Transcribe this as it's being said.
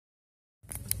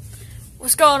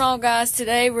What's going on, guys?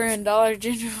 Today we're in Dollar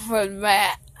General with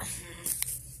Matt.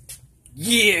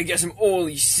 Yeah, got some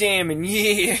oily salmon.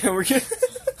 Yeah, we're gonna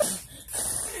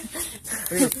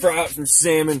fry up some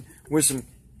salmon with some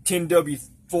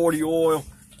 10W40 oil.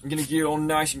 I'm gonna get it all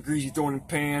nice and greasy, throw it in the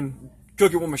pan,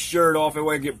 cook it with my shirt off. That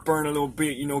way I get burned a little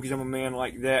bit, you know, because I'm a man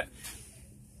like that.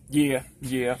 Yeah.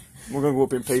 We're gonna go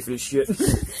up and pay for this shit.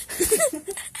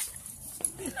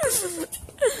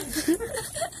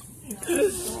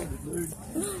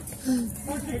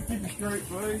 I can't keep a straight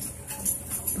face.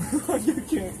 You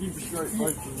can't keep a straight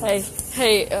face.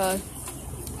 Hey,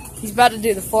 he's about to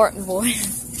do the farting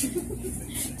voice.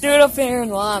 Do it up here in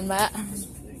line, Matt.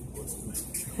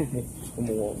 I'm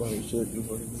gonna walk by and check you.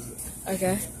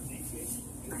 Okay.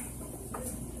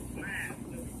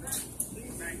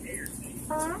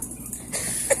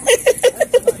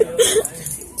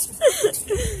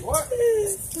 What?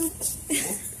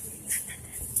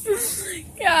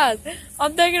 God,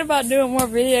 I'm thinking about doing more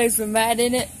videos with Matt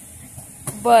in it,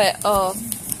 but I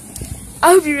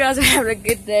hope you guys are having a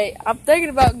good day. I'm thinking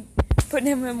about putting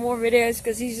him in more videos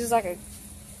because he's just like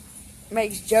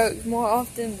makes jokes more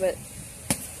often, but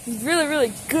he's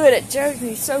really good at jokes and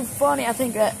he's so funny. I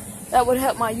think that would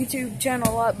help my YouTube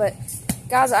channel a lot. But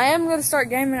guys, I am gonna start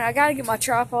gaming. I gotta get my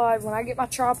tripod. When I get my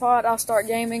tripod, I'll start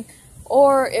gaming.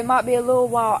 Or it might be a little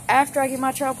while after I get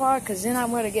my tripod, because then I'm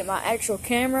going to get my actual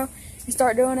camera and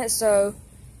start doing it. So,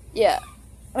 yeah,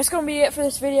 that's going to be it for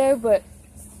this video. But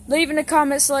leave in the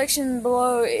comment section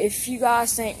below if you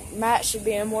guys think Matt should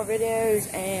be in more videos.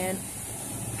 And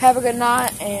have a good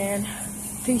night, and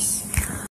peace.